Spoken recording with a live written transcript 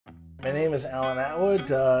My name is Alan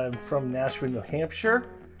Atwood. I'm from Nashville, New Hampshire,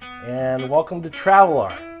 and welcome to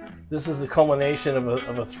Travaler. This is the culmination of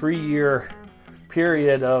a 3-year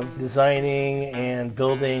period of designing and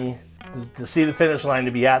building. To see the finish line,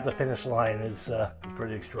 to be at the finish line is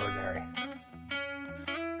pretty extraordinary.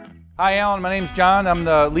 Hi Alan, my name's John. I'm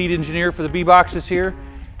the lead engineer for the B boxes here,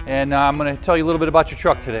 and I'm going to tell you a little bit about your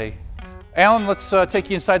truck today. Alan, let's take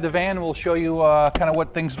you inside the van and we'll show you kind of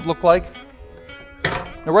what things look like.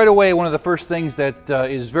 Now right away, one of the first things that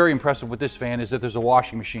is very impressive with this van is that there's a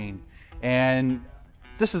washing machine. And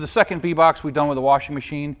this is the second B box we've done with a washing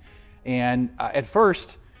machine. And at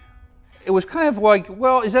first, it was kind of like,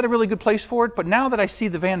 well, is that a really good place for it? But now that I see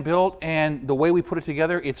the van built and the way we put it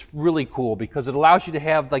together, it's really cool because it allows you to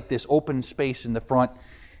have like this open space in the front.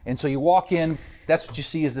 And so you walk in, that's what you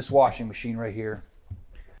see is this washing machine right here.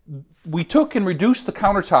 We took and reduced the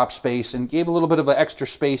countertop space and gave a little bit of an extra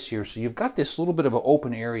space here. So you've got this little bit of an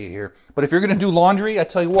open area here. But if you're going to do laundry, I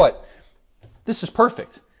tell you what, this is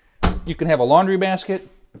perfect. You can have a laundry basket.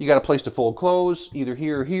 You got a place to fold clothes, either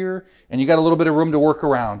here or here, and you got a little bit of room to work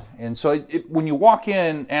around. And so when you walk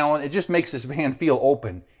in, Alan, it just makes this van feel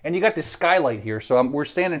open. And you got this skylight here. So we're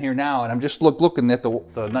standing here now, and I'm just looking at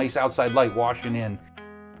the nice outside light washing in.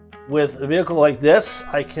 With a vehicle like this,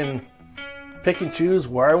 I can pick and choose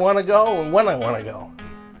where I want to go and when I want to go.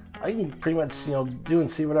 I can pretty much, do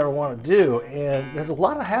and see whatever I want to do, and there's a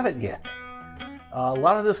lot I haven't yet. A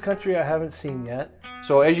lot of this country I haven't seen yet.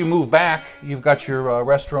 So as you move back, you've got your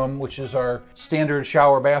restroom, which is our standard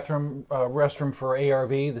shower bathroom restroom for ARV.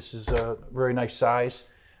 This is a very nice size.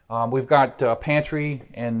 We've got pantry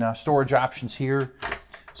and storage options here.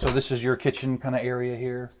 So this is your kitchen kind of area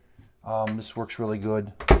here. This works really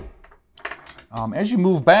good. As you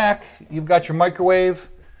move back, you've got your microwave,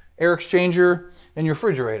 air exchanger, and your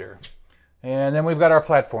refrigerator. And then we've got our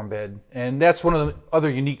platform bed. And that's one of the other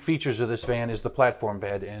unique features of this van is the platform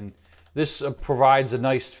bed. And this provides a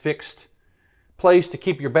nice fixed place to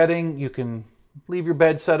keep your bedding. You can leave your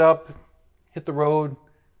bed set up, hit the road,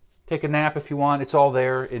 take a nap if you want. It's all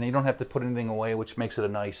there, and you don't have to put anything away, which makes it a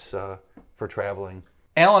nice for traveling.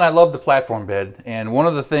 Alan, I love the platform bed. And one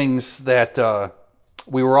of the things that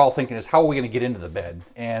we were all thinking is, how are we going to get into the bed?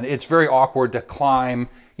 And it's very awkward to climb.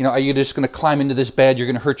 Are you just going to climb into this bed? You're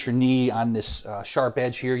going to hurt your knee on this sharp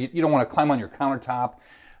edge here. You don't want to climb on your countertop.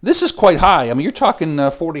 This is quite high. I mean, you're talking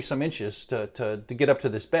 40-some inches to get up to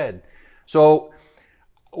this bed. So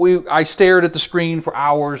I stared at the screen for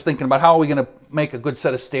hours thinking about how are we going to make a good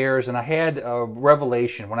set of stairs. And I had a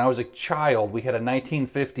revelation. When I was a child, we had a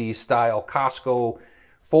 1950s style Costco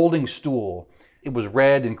folding stool. It was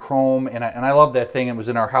red and chrome, and I loved that thing. It was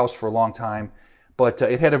in our house for a long time. But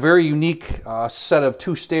it had a very unique set of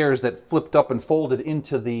 2 stairs that flipped up and folded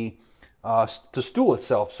into the stool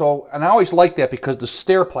itself. And I always liked that because the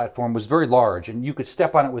stair platform was very large, and you could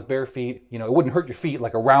step on it with bare feet. It wouldn't hurt your feet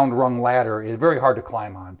like a round rung ladder. It's very hard to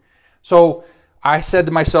climb on. So I said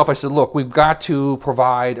to myself, I said, look, we've got to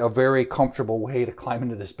provide a very comfortable way to climb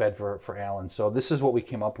into this bed for Alan. So this is what we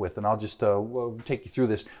came up with, and I'll just take you through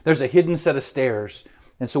this. There's a hidden set of stairs.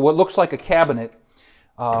 And so what looks like a cabinet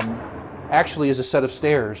actually is a set of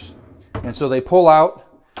stairs. And so they pull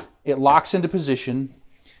out, it locks into position.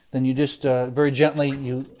 Then you just very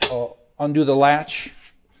gently, undo the latch.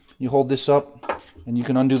 You hold this up, and you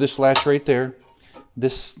can undo this latch right there.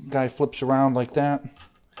 This guy flips around like that.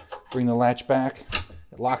 Bring the latch back.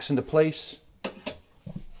 It locks into place.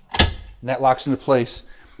 And that locks into place.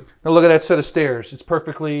 Now look at that set of stairs. It's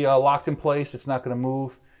perfectly locked in place. It's not going to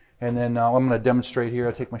move. And then I'm going to demonstrate here.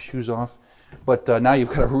 I'll take my shoes off. But now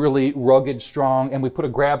you've got a really rugged, strong, and we put a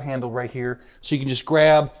grab handle right here. So you can just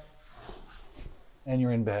grab, and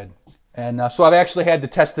you're in bed. And so I've actually had to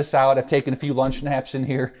test this out. I've taken a few lunch naps in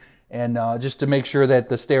here, and just to make sure that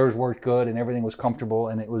the stairs worked good and everything was comfortable,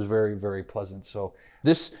 and it was very, very pleasant. So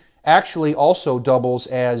this actually also doubles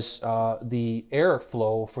as the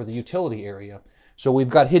airflow for the utility area. So we've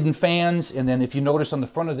got hidden fans, and then if you notice on the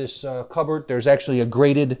front of this cupboard, there's actually a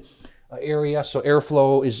grated area. So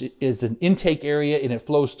airflow is an intake area, and it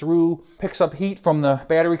flows through, picks up heat from the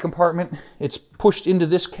battery compartment. It's pushed into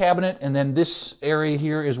this cabinet, and then this area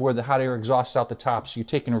here is where the hot air exhausts out the top. So you're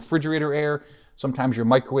taking refrigerator air, sometimes your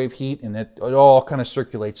microwave heat, and it all kind of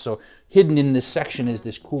circulates. So hidden in this section is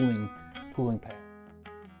this cooling pad.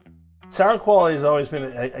 Sound quality has always been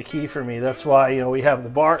a key for me. That's why we have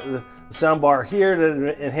the sound bar here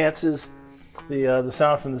that enhances the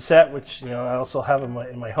sound from the set, which I also have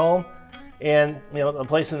in my home. And a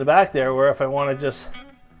place in the back there where if I want to just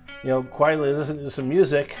quietly listen to some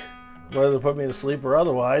music, whether to put me to sleep or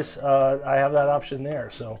otherwise, I have that option there.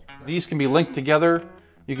 So these can be linked together.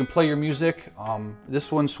 You can play your music. This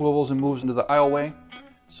one swivels and moves into the aisleway.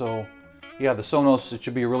 So yeah, the Sonos, it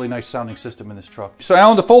should be a really nice sounding system in this truck. So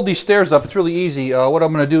Alan, to fold these stairs up, it's really easy. What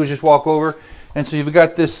I'm going to do is just walk over. And so you've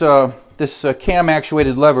got this, this cam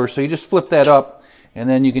actuated lever. So you just flip that up and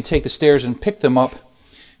then you can take the stairs and pick them up.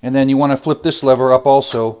 And then you want to flip this lever up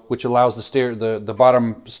also, which allows the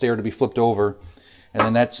bottom stair to be flipped over. And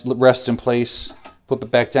then that rests in place. Flip it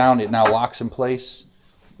back down, it now locks in place.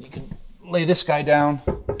 You can lay this guy down,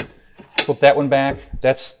 flip that one back,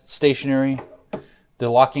 that's stationary. The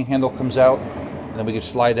locking handle comes out, and then we can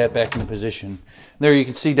slide that back into position. There you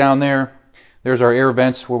can see down there, there's our air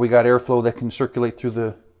vents where we got airflow that can circulate through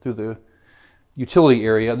the utility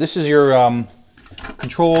area. This is your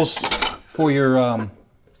controls for your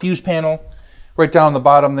fuse panel right down the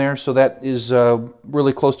bottom there. So that is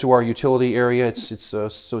really close to our utility area. So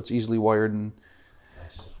it's easily wired. And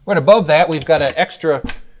right above that, we've got an extra,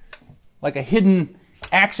 like a hidden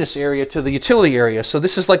access area to the utility area. So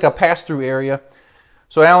this is like a pass-through area.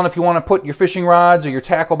 So Alan, if you want to put your fishing rods or your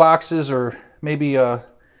tackle boxes or maybe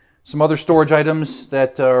some other storage items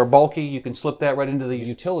that are bulky, you can slip that right into the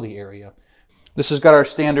utility area. This has got our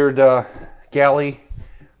standard galley,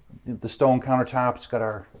 the stone countertop. It's got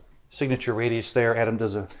our signature radius there. Adam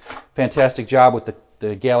does a fantastic job with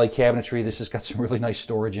the galley cabinetry. This has got some really nice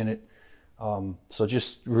storage in it. So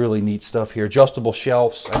just really neat stuff here. Adjustable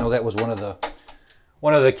shelves. I know that was one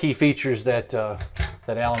of the key features that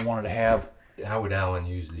Alan wanted to have. How would Alan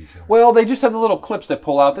use these? Well, they just have the little clips that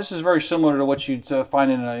pull out. This is very similar to what you'd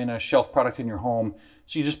find in a shelf product in your home.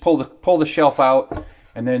 So you just pull the shelf out,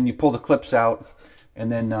 and then you pull the clips out,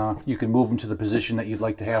 and then you can move them to the position that you'd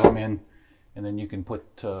like to have them in, and then you can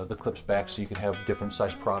put the clips back so you can have different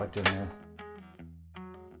size product in there.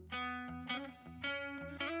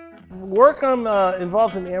 Work, I'm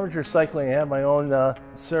involved in amateur cycling. I have my own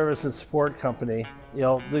service and support company. You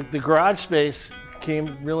know, the garage space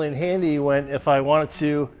came really in handy when, if I wanted to,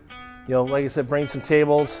 you know, like I said, bring some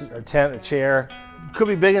tables, a tent, a chair. Could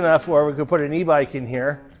be big enough where we could put an e-bike in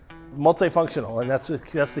here. Multifunctional, and that's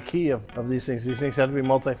the key of these things. These things have to be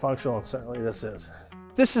multifunctional, and certainly this is.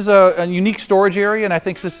 This is a unique storage area, and I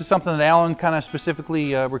think this is something that Alan kind of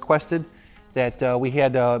specifically requested, that we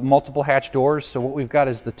had multiple hatch doors. So what we've got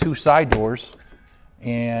is the two side doors,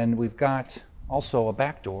 and we've got also a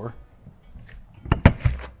back door.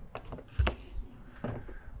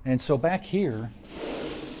 And so back here,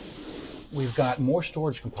 we've got more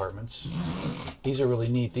storage compartments. These are really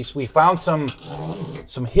neat. We found some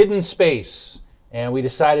hidden space, and we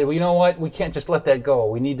decided, well, you know what? We can't just let that go.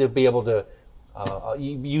 We need to be able to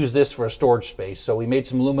use this for a storage space. So we made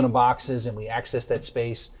some aluminum boxes, and we accessed that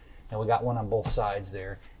space, and we got one on both sides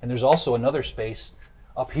there. And there's also another space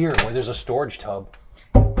up here where there's a storage tub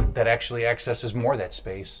that actually accesses more of that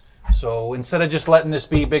space. So instead of just letting this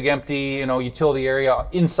be big empty, you know, utility area,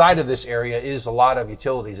 inside of this area is a lot of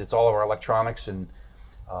utilities. It's all of our electronics and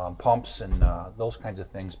pumps and those kinds of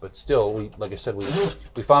things. But still, like I said,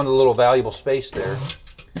 we found a little valuable space there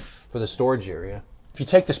for the storage area. If you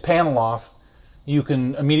take this panel off, you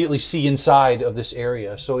can immediately see inside of this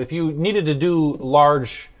area. So if you needed to do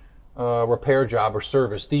large repair job or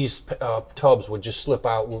service, these tubs would just slip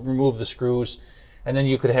out, we'll remove the screws, and then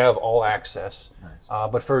you could have all access.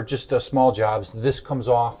 Nice. But for just small jobs, this comes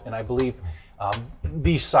off, and I believe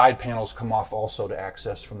these side panels come off also to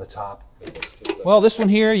access from the top. Well, this one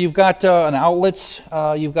here, you've got an outlets,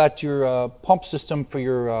 you've got your pump system for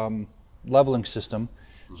your leveling system.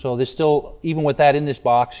 So there's still, even with that in this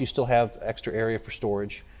box, you still have extra area for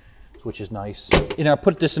storage, which is nice. You know, I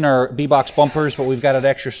put this in our B box bumpers, but we've got an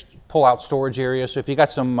extra pull-out storage area. So if you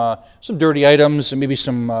got some dirty items and maybe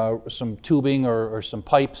some tubing or some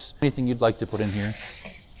pipes, anything you'd like to put in here.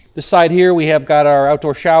 This side here, we have got our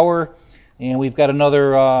outdoor shower, and we've got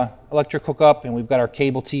another electric hookup, and we've got our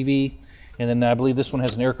cable TV, and then I believe this one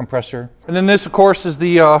has an air compressor. And then this, of course, is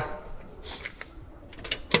the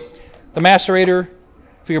macerator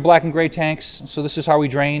for your black and gray tanks. So this is how we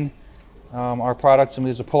drain our products, and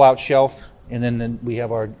there's a pull-out shelf, and then we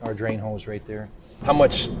have our drain hose right there. How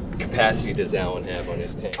much capacity does Alan have on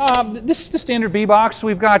his tank? This is the standard B box.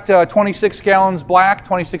 We've got 26 gallons black,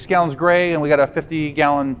 26 gallons gray, and we got a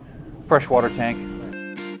 50-gallon freshwater tank.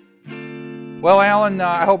 Well, Alan,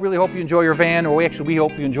 I really hope you enjoy your van, or we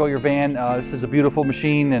hope you enjoy your van. This is a beautiful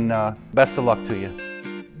machine, and best of luck to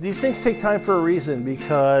you. These things take time for a reason,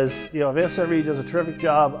 because, you know, Advanced RV does a terrific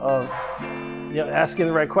job of, you know, asking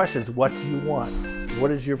the right questions. What do you want?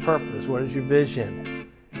 What is your purpose? What is your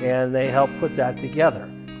vision? And they help put that together.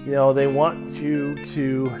 You know, they want you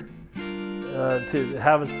to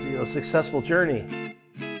have a successful journey.